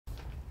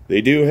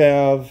They do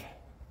have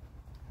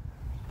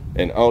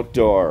an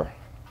outdoor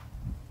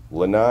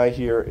lanai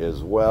here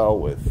as well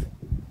with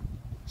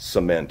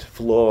cement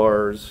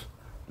floors.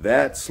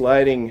 That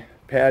sliding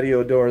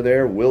patio door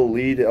there will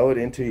lead out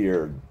into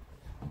your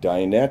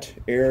dinette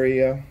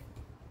area.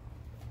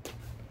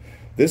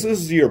 This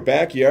is your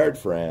backyard,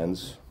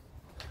 friends,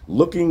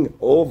 looking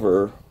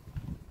over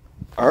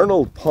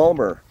Arnold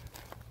Palmer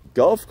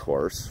golf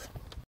course.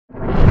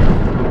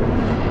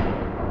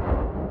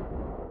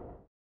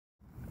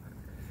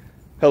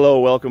 Hello,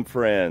 welcome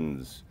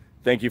friends.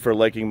 Thank you for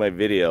liking my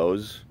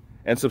videos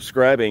and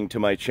subscribing to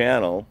my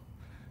channel.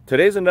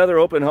 Today's another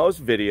open house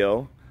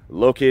video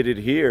located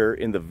here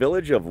in the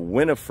village of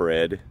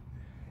Winifred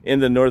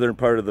in the northern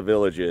part of the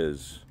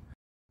Villages.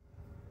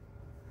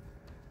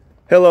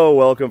 Hello,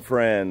 welcome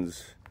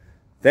friends.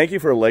 Thank you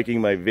for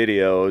liking my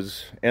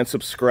videos and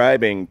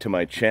subscribing to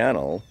my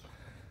channel.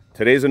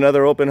 Today's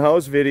another open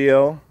house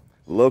video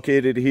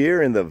located here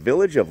in the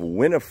village of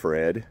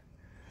Winifred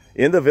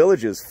in the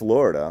Villages,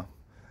 Florida.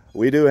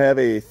 We do have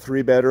a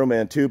 3-bedroom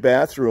and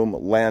 2-bathroom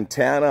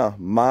Lantana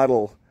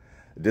model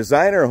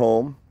designer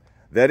home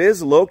that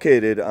is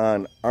located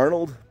on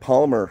Arnold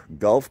Palmer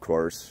Golf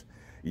Course.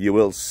 You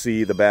will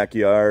see the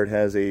backyard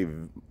has a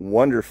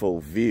wonderful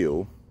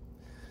view.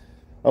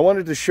 I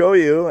wanted to show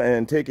you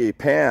and take a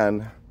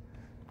pan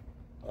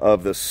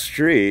of the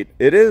street.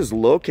 It is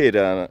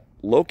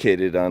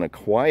located on a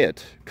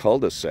quiet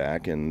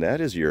cul-de-sac, and that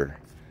is your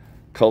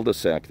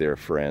cul-de-sac there,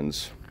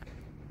 friends.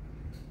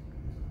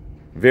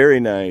 Very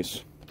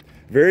nice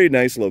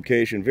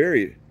location,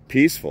 very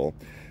peaceful.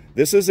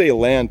 This is a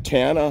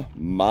Lantana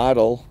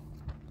model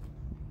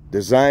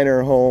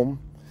designer home.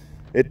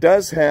 It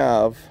does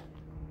have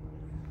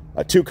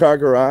a 2-car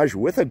garage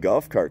with a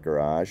golf cart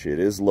garage. It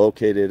is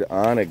located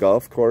on a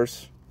golf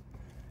course.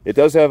 It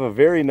does have a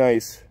very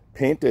nice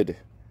painted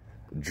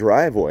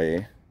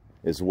driveway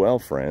as well,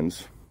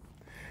 friends.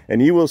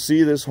 And you will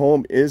see this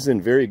home is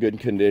in very good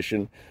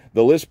condition.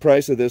 The list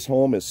price of this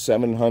home is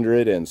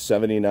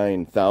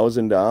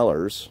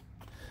 $779,000.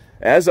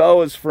 As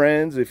always,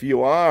 friends, if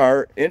you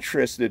are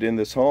interested in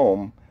this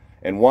home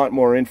and want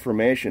more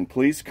information,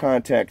 please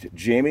contact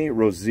Jamie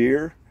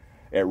Rosier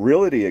at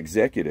Realty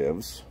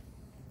Executives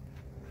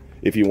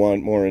if you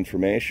want more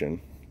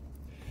information.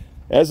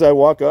 As I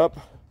walk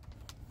up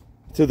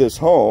to this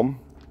home,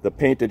 the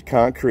painted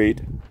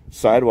concrete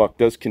sidewalk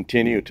does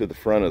continue to the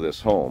front of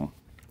this home.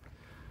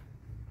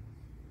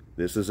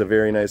 This is a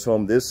very nice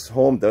home. This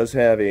home does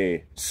have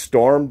a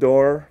storm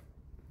door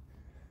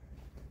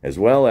as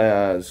well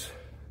as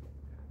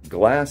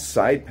glass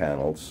side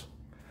panels.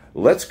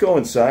 Let's go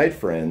inside,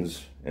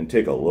 friends, and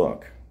take a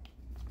look.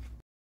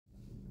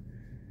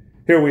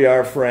 Here we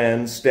are,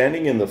 friends,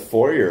 standing in the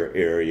foyer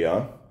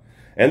area.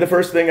 And the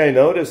first thing I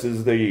notice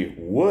is the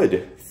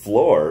wood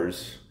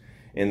floors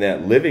in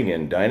that living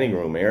and dining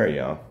room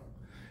area.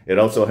 It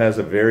also has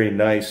a very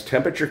nice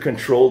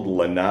temperature-controlled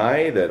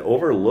lanai that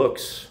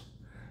overlooks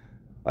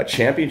a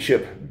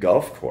championship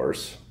golf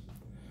course.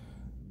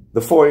 The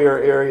foyer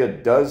area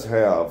does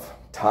have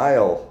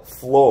tile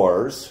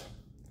floors.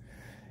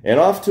 And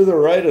off to the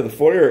right of the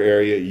foyer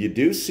area, you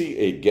do see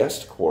a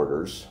guest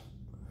quarters.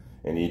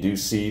 And you do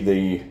see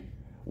the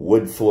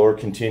wood floor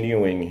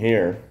continuing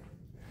here.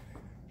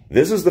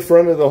 This is the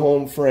front of the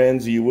home,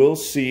 friends. You will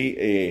see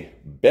a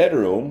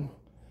bedroom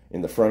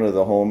in the front of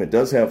the home. It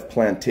does have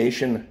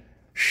plantation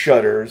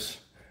shutters.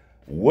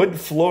 Wood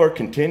floor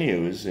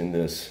continues in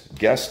this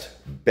guest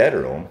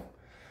bedroom.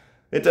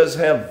 It does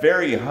have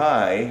very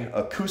high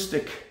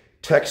acoustic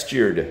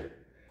textured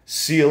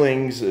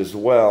ceilings as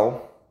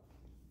well.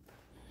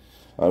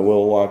 I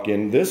will walk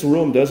in. This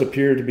room does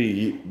appear to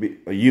be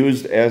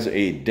used as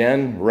a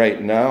den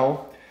right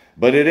now,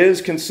 but it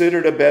is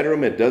considered a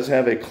bedroom. It does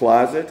have a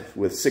closet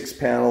with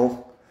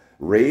 6-panel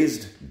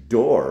raised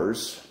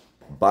doors,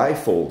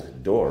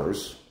 bifold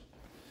doors.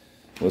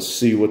 Let's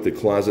see what the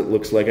closet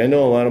looks like. I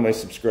know a lot of my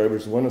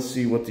subscribers want to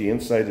see what the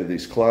inside of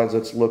these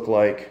closets look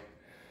like.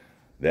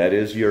 That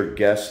is your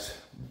guest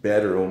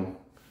bedroom.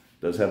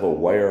 It does have a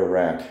wire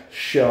rack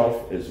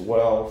shelf as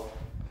well.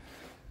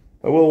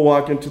 I will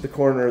walk into the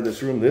corner of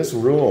this room. This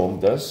room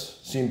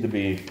does seem to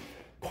be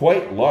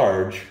quite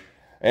large.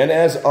 And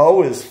as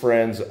always,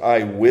 friends,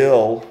 I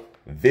will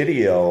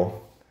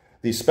video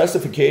the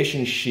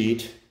specification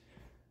sheet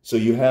so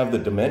you have the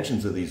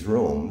dimensions of these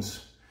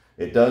rooms.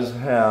 It does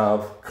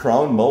have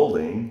crown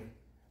molding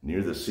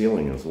near the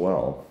ceiling as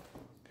well.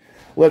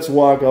 Let's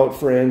walk out,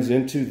 friends,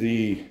 into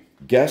the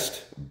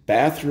guest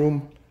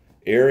bathroom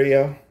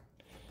area.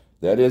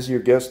 That is your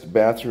guest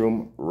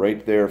bathroom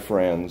right there,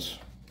 friends.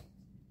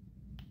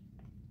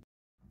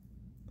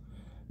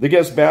 The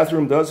guest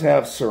bathroom does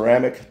have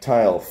ceramic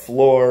tile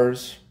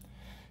floors.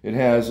 It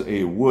has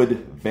a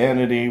wood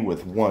vanity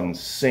with 1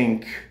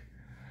 sink.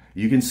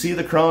 You can see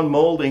the crown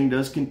molding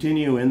does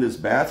continue in this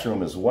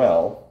bathroom as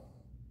well.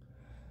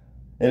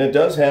 And it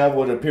does have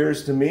what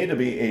appears to me to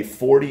be a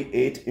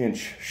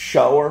 48-inch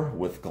shower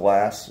with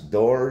glass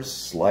doors,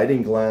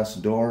 sliding glass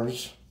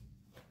doors.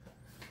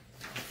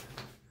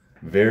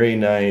 Very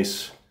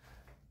nice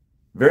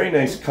Very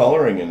nice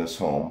coloring in this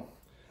home.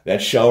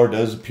 That shower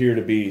does appear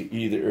to be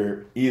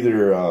either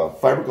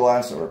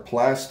fiberglass or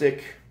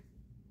plastic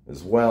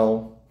as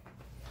well.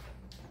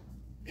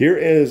 Here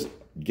is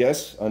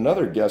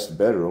another guest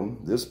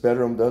bedroom. This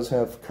bedroom does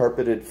have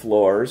carpeted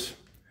floors.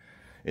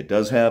 It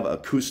does have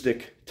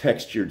acoustic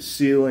textured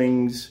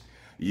ceilings.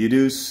 You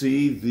do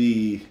see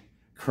the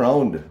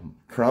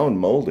crown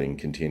molding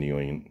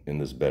continuing in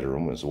this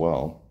bedroom as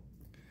well.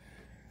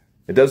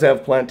 It does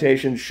have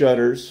plantation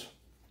shutters.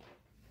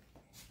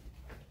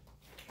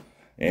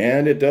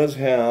 And it does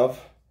have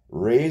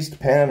raised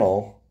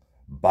panel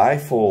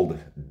bifold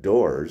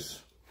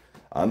doors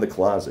on the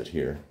closet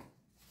here.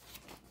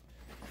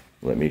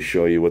 Let me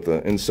show you what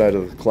the inside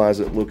of the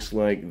closet looks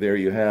like. There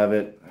you have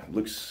it. It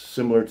looks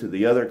similar to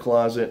the other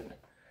closet.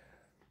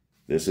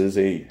 This is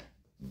a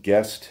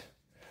guest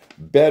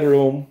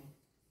bedroom.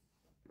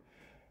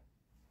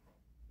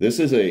 This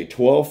is a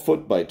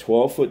 12-foot by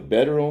 12-foot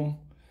bedroom.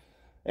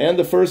 And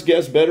the first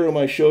guest bedroom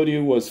I showed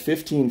you was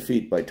 15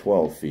 feet by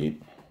 12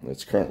 feet.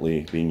 It's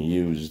currently being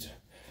used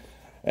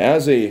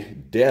as a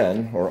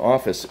den or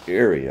office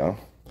area.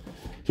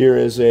 Here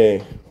is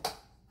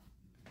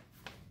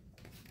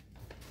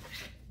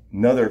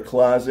another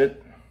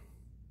closet.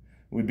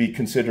 Would be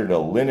considered a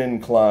linen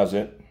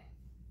closet,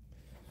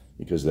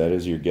 because that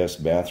is your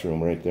guest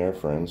bathroom right there,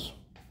 friends.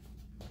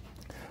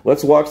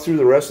 Let's walk through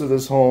the rest of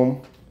this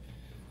home.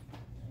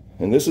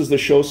 And this is the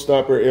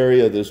showstopper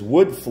area. This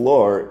wood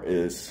floor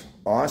is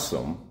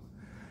awesome.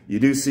 You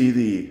do see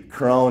the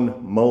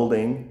crown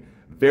molding,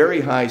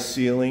 very high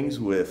ceilings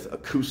with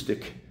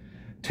acoustic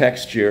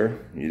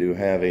texture. You do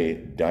have a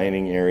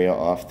dining area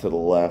off to the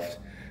left,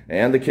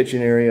 and the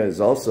kitchen area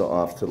is also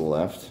off to the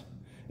left.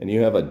 And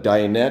you have a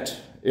dinette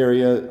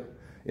area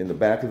in the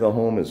back of the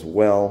home as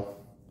well.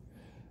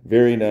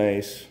 Very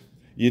nice.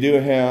 You do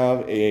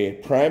have a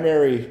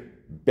primary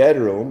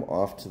bedroom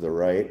off to the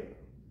right.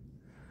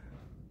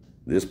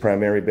 This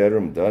primary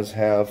bedroom does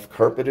have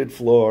carpeted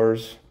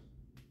floors.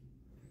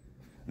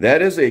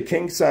 That is a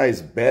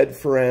king-size bed,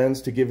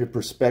 friends, to give you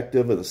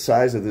perspective of the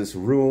size of this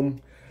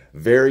room.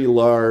 Very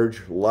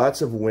large,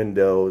 lots of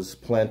windows,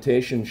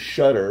 plantation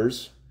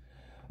shutters.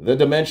 The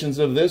dimensions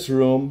of this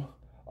room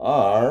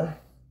are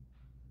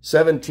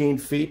 17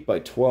 feet by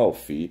 12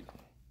 feet.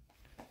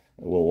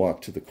 We'll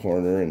walk to the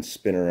corner and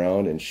spin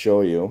around and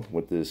show you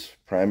what this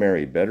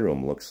primary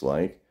bedroom looks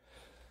like.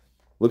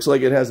 Looks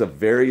like it has a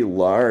very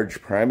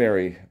large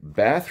primary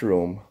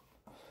bathroom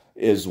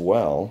as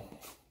well.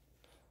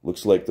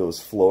 Looks like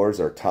those floors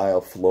are tile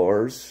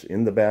floors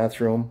in the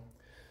bathroom.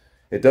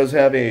 It does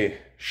have a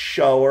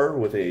shower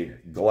with a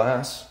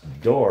glass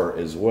door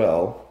as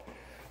well.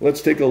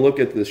 Let's take a look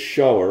at this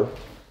shower.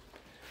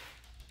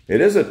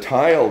 It is a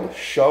tiled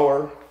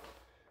shower,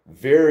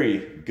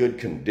 very good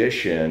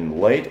condition,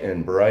 light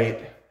and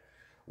bright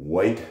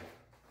white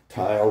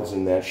tiles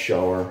in that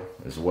shower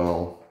as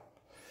well.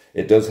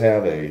 It does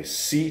have a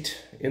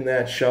seat in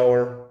that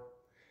shower.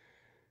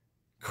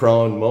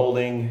 Crown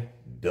molding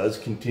does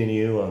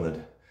continue on the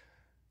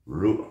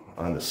roof,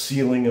 on the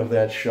ceiling of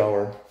that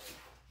shower.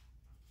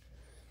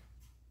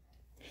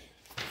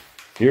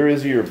 Here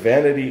is your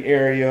vanity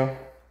area.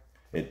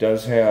 It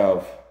does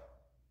have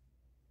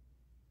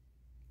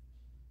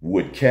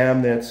wood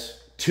cabinets,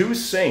 2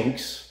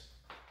 sinks.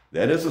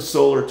 That is a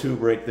solar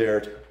tube right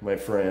there, my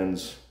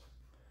friends.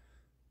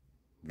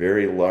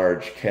 Very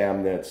large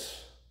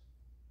cabinets.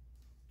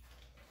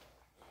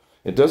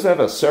 It does have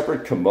a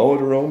separate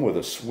commode room with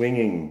a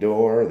swinging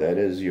door. That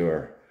is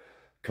your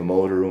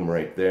commode room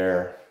right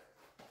there.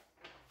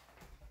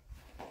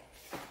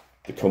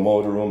 The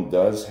commode room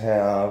does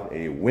have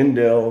a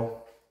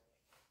window.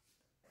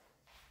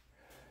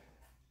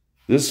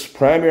 This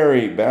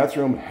primary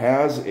bathroom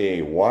has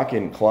a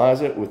walk-in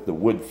closet with the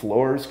wood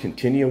floors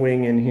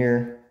continuing in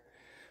here.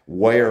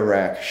 Wire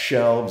rack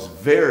shelves,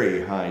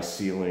 very high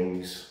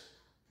ceilings.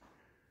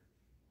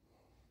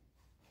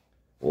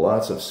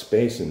 Lots of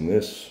space in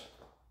this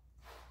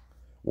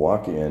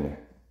walk-in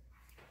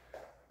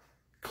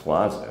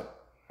closet.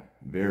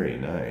 Very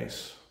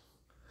nice.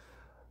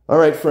 All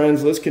right,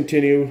 friends, let's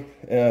continue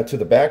to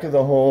the back of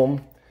the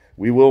home.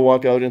 We will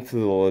walk out into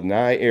the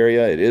lanai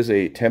area. It is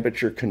a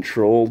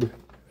temperature-controlled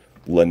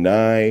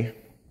lanai.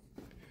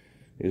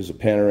 It is a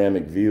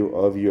panoramic view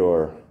of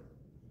your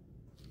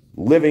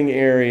living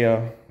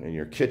area and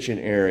your kitchen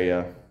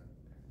area.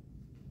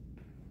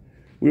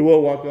 We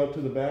will walk out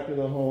to the back of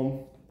the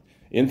home.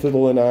 Into the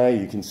lanai,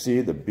 you can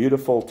see the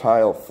beautiful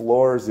tile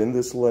floors in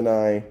this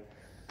lanai.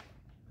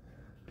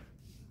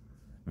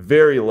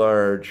 Very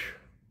large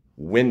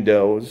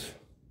windows.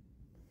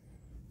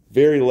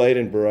 Very light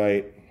and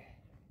bright.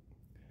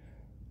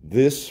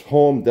 This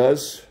home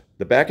does,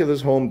 the back of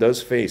this home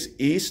does face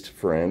east,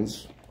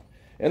 friends.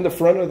 And the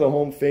front of the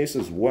home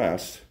faces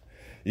west.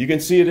 You can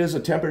see it is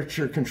a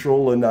temperature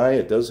control lanai.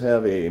 It does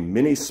have a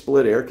mini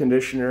split air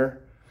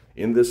conditioner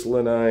in this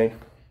lanai.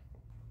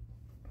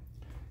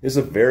 Is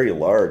a very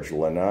large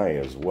lanai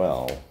as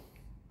well.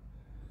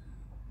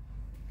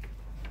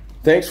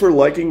 Thanks for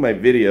liking my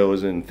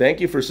videos, and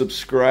thank you for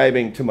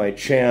subscribing to my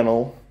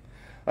channel.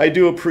 I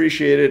do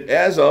appreciate it.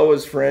 As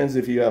always, friends,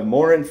 if you have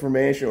more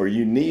information or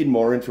you need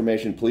more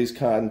information, please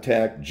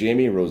contact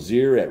Jamie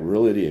Rosier at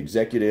Realty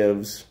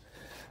Executives.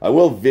 I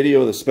will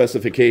video the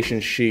specification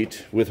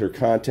sheet with her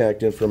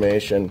contact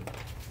information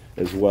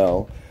as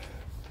well.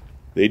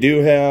 They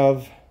do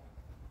have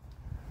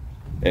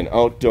an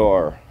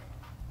outdoor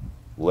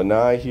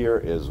lanai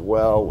here as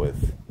well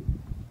with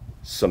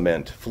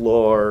cement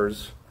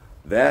floors.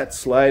 That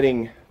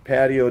sliding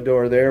patio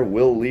door there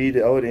will lead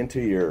out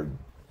into your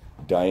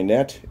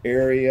dinette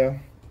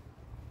area.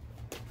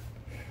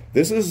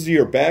 This is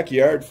your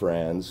backyard,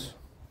 friends,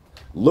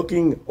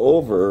 looking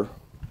over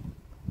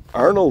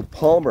Arnold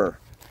Palmer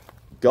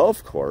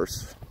golf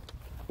course.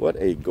 What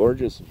a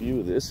gorgeous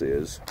view this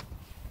is.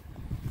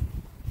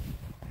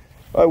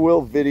 I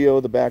will video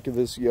the back of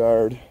this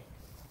yard.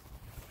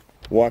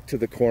 Walk to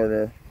the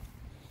corner.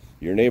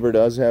 Your neighbor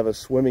does have a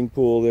swimming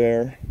pool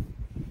there.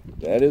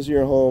 That is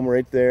your home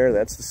right there.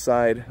 That's the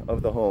side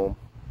of the home.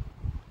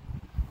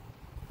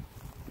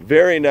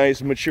 Very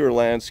nice mature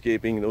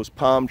landscaping. Those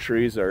palm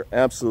trees are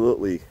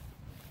absolutely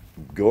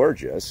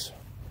gorgeous.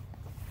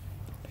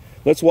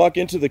 Let's walk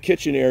into the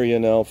kitchen area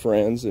now,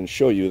 friends, and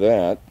show you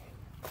that.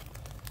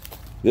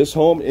 This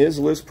home is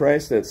list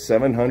priced at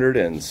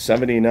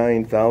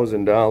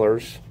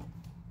 $779,000.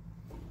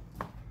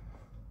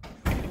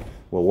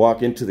 We'll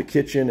walk into the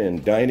kitchen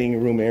and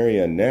dining room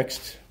area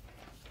next,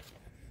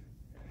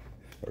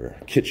 or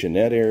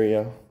kitchenette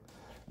area.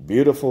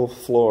 Beautiful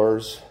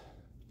floors,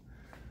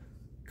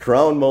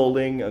 crown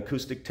molding,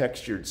 acoustic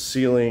textured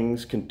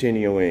ceilings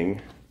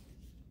continuing.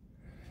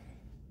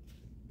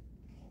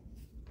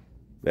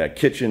 That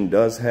kitchen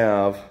does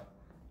have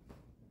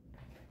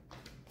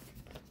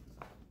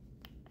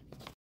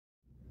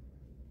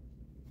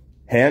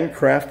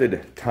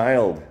handcrafted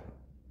tiled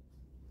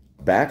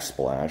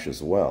backsplash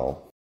as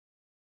well.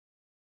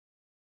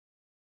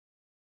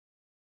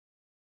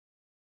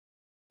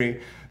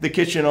 The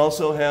kitchen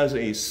also has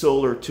a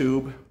solar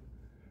tube,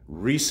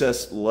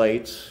 recessed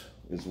lights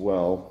as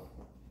well,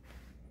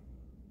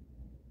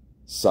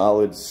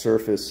 solid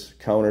surface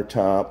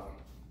countertop.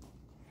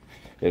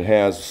 It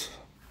has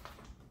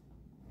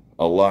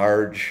a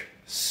large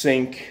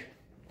sink,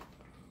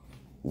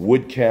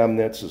 wood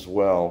cabinets as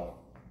well.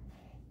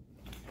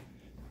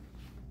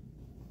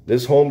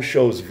 This home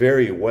shows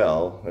very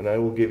well, and I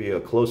will give you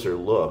a closer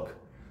look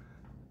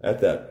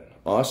at that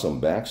awesome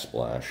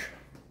backsplash.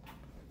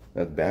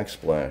 That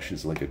backsplash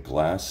is like a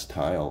glass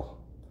tile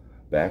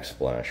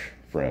backsplash,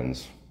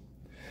 friends.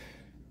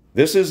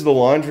 This is the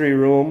laundry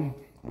room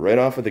right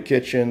off of the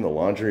kitchen. The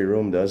laundry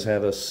room does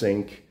have a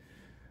sink.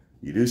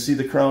 You do see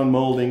the crown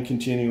molding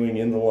continuing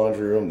in the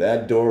laundry room.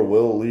 That door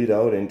will lead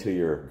out into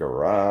your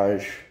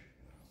garage.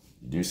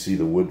 You do see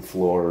the wood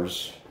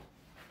floors.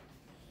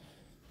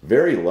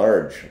 Very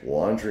large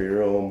laundry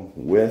room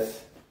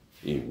with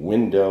a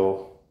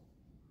window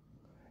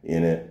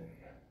in it.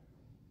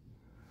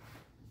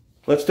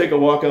 Let's take a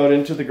walk out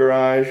into the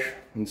garage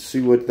and see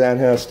what that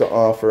has to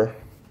offer.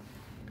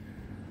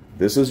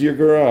 This is your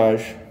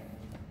garage.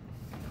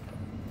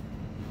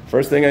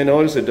 First thing I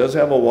notice, it does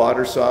have a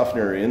water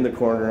softener in the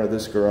corner of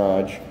this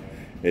garage.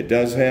 It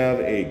does have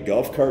a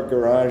golf cart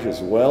garage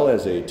as well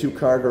as a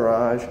two-car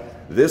garage.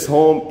 This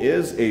home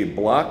is a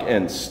block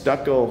and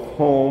stucco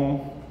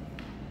home.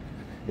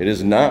 It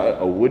is not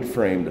a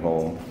wood-framed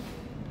home.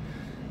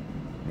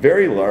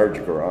 Very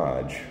large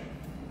garage.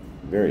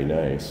 Very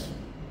nice.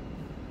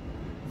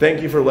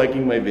 Thank you for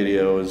liking my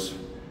videos.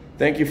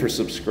 Thank you for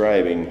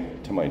subscribing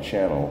to my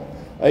channel.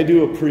 I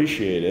do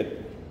appreciate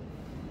it.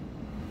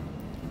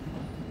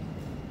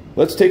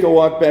 Let's take a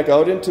walk back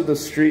out into the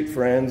street,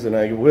 friends, and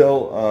I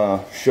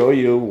will show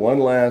you one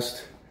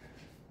last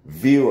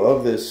view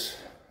of this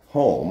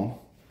home.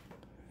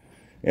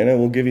 And I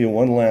will give you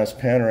one last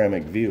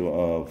panoramic view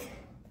of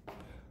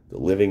the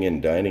living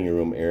and dining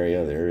room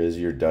area. There is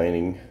your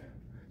dining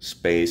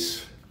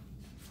space.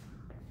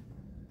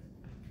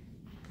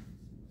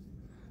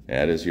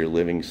 That is your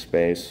living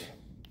space.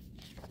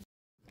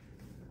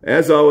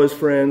 As always,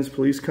 friends,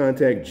 please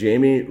contact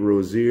Jamie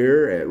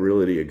Rosier at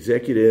Realty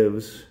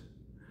Executives.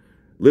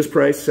 List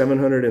price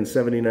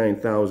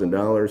 $779,000.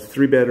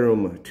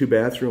 3-bedroom,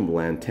 2-bathroom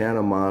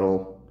Lantana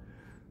model.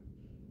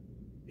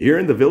 Here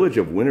in the village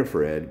of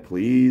Winifred,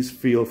 please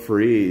feel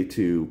free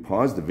to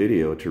pause the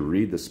video to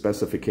read the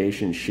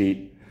specification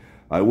sheet.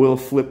 I will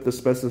flip the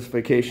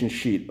specification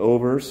sheet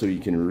over so you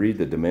can read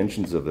the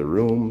dimensions of the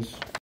rooms.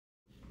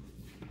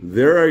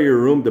 There are your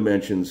room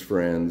dimensions,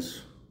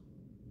 friends.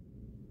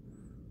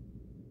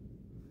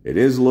 It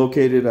is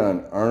located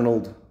on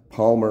Arnold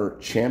Palmer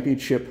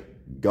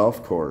Championship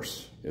Golf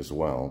Course as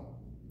well.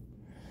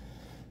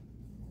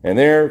 And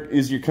there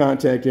is your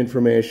contact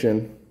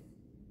information.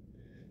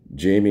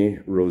 Jamie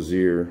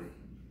Rosier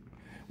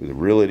with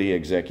Realty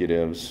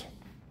Executives.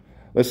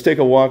 Let's take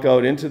a walk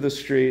out into the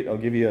street. I'll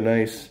give you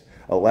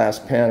a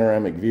last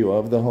panoramic view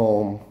of the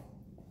home.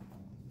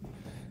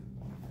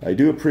 I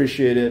do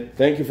appreciate it.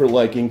 Thank you for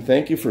liking.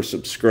 Thank you for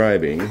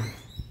subscribing.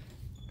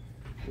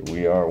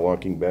 We are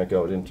walking back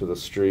out into the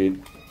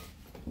street.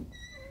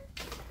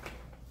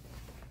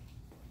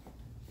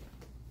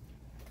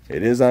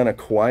 It is on a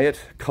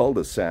quiet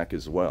cul-de-sac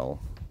as well.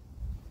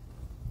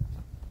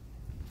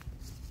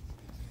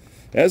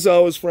 As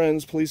always,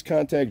 friends, please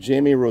contact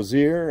Jamie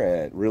Rosier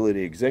at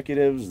Realty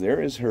Executives. There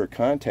is her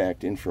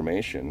contact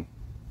information.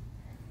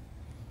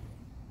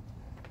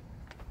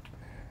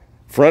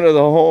 Front of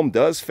the home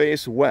does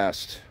face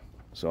west,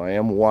 so I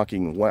am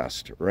walking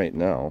west right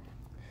now.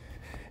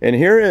 And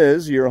here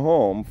is your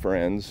home,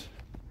 friends.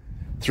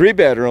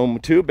 3-bedroom,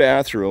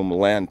 2-bathroom,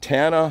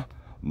 Lantana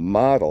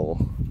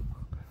model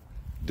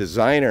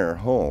designer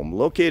home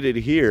located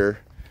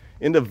here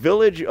in the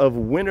village of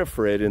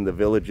Winifred in the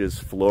Villages,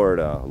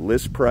 Florida.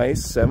 List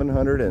price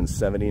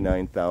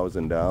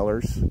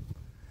 $779,000.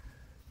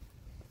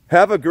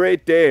 Have a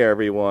great day,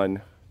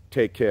 everyone.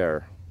 Take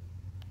care.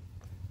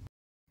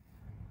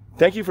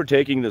 Thank you for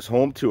taking this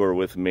home tour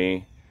with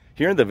me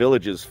here in the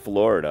Villages,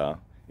 Florida,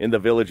 in the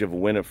village of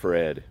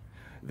Winifred.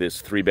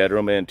 This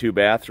 3-bedroom and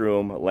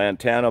 2-bathroom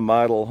Lantana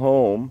model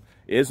home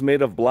is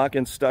made of block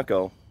and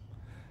stucco.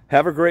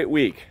 Have a great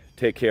week.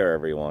 Take care,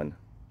 everyone.